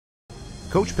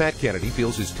Coach Pat Kennedy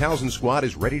feels his Towson squad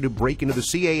is ready to break into the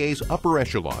CAA's upper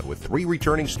echelon with 3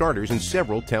 returning starters and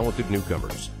several talented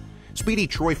newcomers. Speedy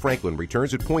Troy Franklin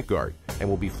returns at point guard and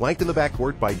will be flanked in the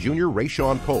backcourt by junior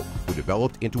Rayshawn Pope, who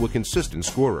developed into a consistent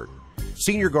scorer.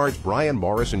 Senior guards Brian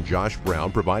Morris and Josh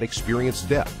Brown provide experienced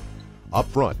depth. Up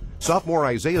front, sophomore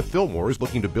Isaiah Fillmore is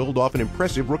looking to build off an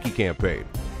impressive rookie campaign.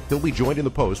 He'll be joined in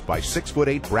the post by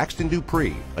 6'8" Braxton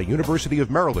Dupree, a University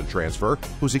of Maryland transfer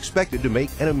who's expected to make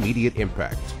an immediate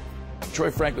impact.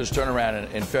 Troy Franklin's turnaround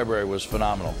in February was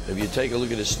phenomenal. If you take a look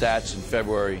at his stats in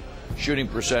February, shooting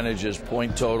percentages,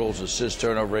 point totals, assist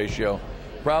turnover ratio,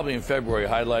 probably in February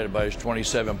highlighted by his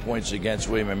 27 points against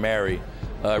William & Mary,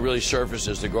 really surfaced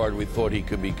as the guard we thought he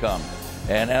could become.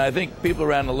 And I think people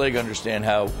around the league understand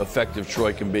how effective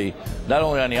Troy can be, not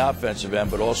only on the offensive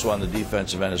end, but also on the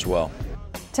defensive end as well.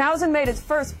 Towson made its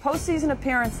first postseason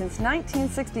appearance since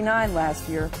 1969 last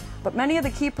year, but many of the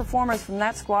key performers from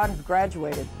that squad have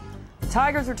graduated. The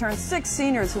Tigers returned 6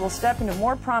 seniors who will step into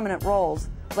more prominent roles,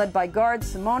 led by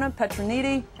guards Simona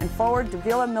Petroniti and forward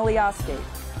Davila Milioski.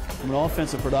 From an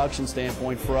offensive production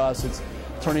standpoint for us, it's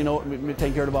taking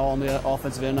care of the ball on the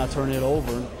offensive end, not turning it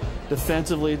over. And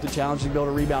defensively, the challenge is to be able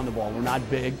to rebound the ball. We're not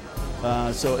big.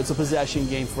 So it's a possession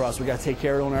game for us. We got to take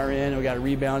care of it on our end, and we got to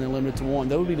rebound and limit it to 1.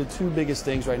 Those would be the 2 biggest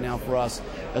things right now for us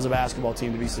as a basketball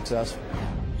team to be successful.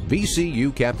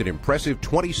 VCU capped an impressive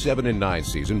 27-9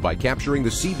 season by capturing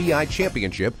the CBI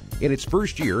championship in its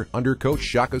first year under Coach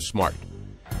Shaka Smart.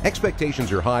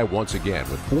 Expectations are high once again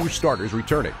with 4 starters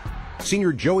returning.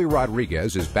 Senior Joey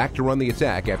Rodriguez is back to run the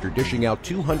attack after dishing out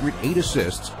 208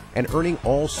 assists and earning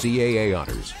all CAA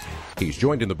honors. He's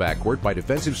joined in the backcourt by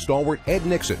defensive stalwart Ed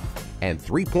Nixon and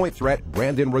 3-point threat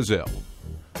Brandon Rozelle.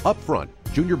 Up front,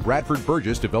 junior Bradford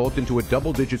Burgess developed into a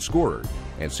double-digit scorer,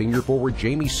 and senior forward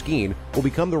Jamie Skeen will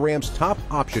become the Rams' top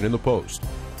option in the post.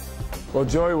 Well,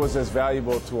 Joey was as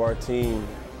valuable to our team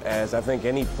as I think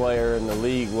any player in the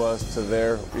league was to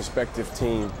their respective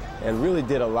team, and really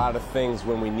did a lot of things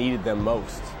when we needed them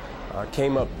most.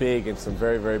 Came up big in some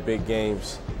very, very big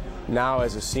games. Now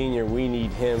as a senior, we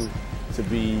need him to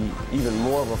be even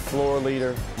more of a floor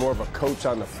leader, more of a coach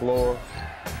on the floor.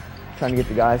 Trying to get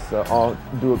the guys to all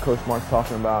do what Coach Smart's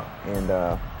talking about and,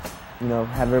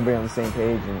 have everybody on the same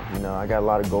page. And, I got a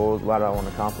lot of goals, a lot I want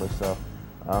to accomplish. So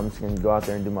I'm just going to go out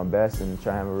there and do my best and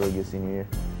try to have a really good senior year.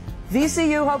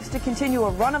 VCU hopes to continue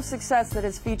a run of success that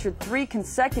has featured 3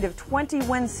 consecutive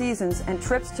 20-win seasons and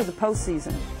trips to the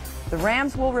postseason. The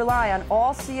Rams will rely on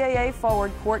all CAA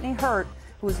forward Courtney Hurt,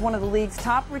 who is one of the league's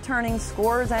top returning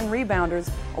scorers and rebounders,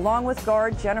 along with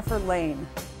guard Jennifer Lane.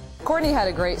 Courtney had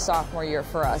a great sophomore year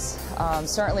for us.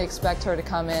 Certainly expect her to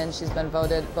come in. She's been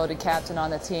voted captain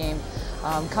on the team.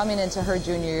 Coming into her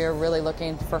junior year, really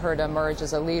looking for her to emerge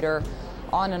as a leader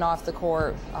on and off the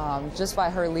court, just by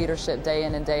her leadership day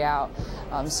in and day out.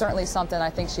 Certainly something I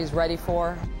think she's ready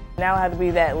for. Now I have to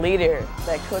be that leader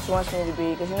that Coach wants me to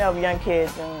be, because young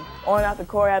kids, and on and off the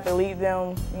court I have to lead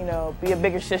them, be a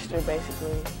bigger sister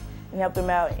basically, and help them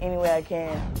out any way I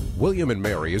can. William &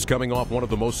 Mary is coming off one of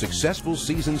the most successful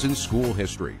seasons in school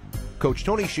history. Coach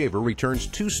Tony Shaver returns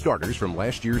 2 starters from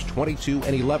last year's 22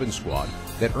 and 11 squad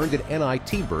that earned an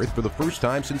NIT berth for the first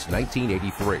time since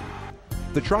 1983.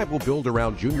 The Tribe will build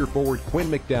around junior forward Quinn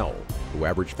McDowell, who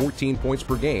averaged 14 points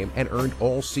per game and earned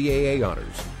all CAA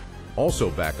honors. Also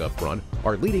back up front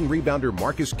are leading rebounder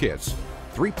Marcus Kitts,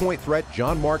 3-point threat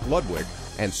John Mark Ludwig,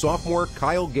 and sophomore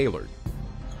Kyle Gaylord.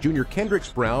 Junior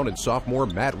Kendricks Brown and sophomore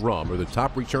Matt Rum are the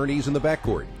top returnees in the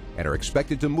backcourt and are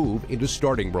expected to move into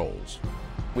starting roles.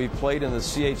 We've played in the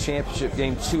CAA championship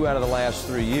game 2 out of the last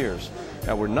 3 years.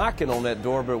 Now we're knocking on that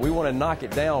door, but we want to knock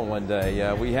it down one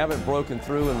day. We haven't broken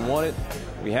through and won it.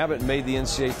 We haven't made the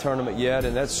NCAA tournament yet,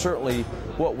 and that's certainly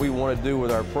what we want to do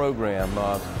with our program.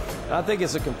 I think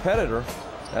as a competitor,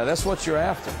 that's what you're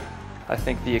after. I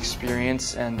think the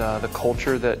experience and the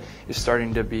culture that is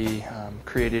starting to be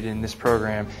created in this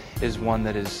program is one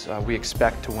that is we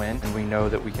expect to win, and we know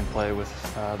that we can play with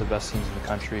the best teams in the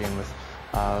country and with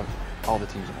all the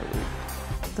teams in the league.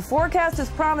 The forecast is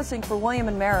promising for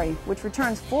William & Mary, which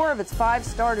returns 4 of its 5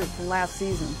 starters from last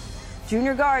season.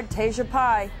 Junior guard Tasia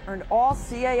Pai earned all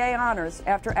CAA honors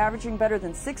after averaging better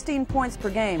than 16 points per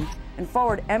game, and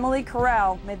forward Emily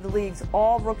Corral made the league's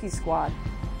all-rookie squad.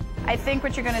 I think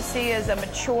what you're going to see is a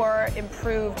mature,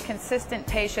 improved, consistent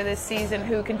Tasia this season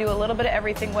who can do a little bit of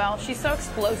everything well. She's so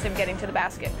explosive getting to the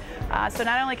basket. So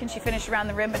not only can she finish around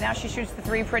the rim, but now she shoots the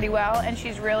 3 pretty well, and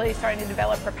she's really starting to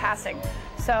develop her passing.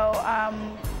 So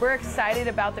we're excited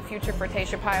about the future for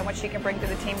Tasia Pai and what she can bring to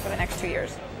the team for the next 2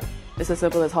 years. It's as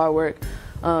simple as hard work.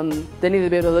 They need to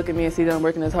be able to look at me and see that I'm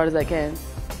working as hard as I can.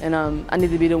 and I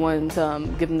need to be the one to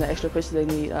give them the extra push they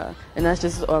need, and that's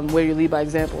just where you lead by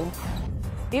example.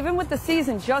 Even with the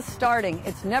season just starting,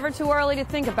 it's never too early to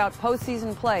think about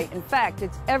postseason play. In fact,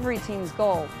 it's every team's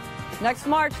goal. Next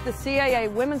March, the CAA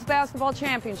Women's Basketball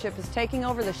Championship is taking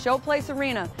over the Showplace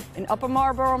Arena in Upper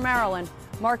Marlboro, Maryland,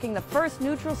 marking the first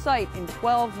neutral site in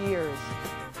 12 years.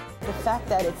 The fact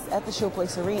that it's at the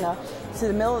Showplace Arena, it's in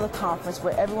the middle of the conference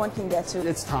where everyone can get to.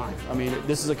 It's time. I mean,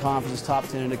 this is a conference that's top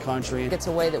 10 in the country. It's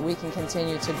a way that we can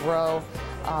continue to grow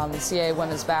CAA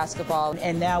women's basketball.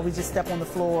 And now we just step on the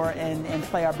floor and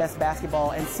play our best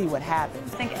basketball and see what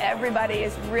happens. I think everybody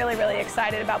is really, really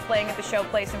excited about playing at the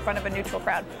Showplace in front of a neutral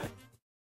crowd.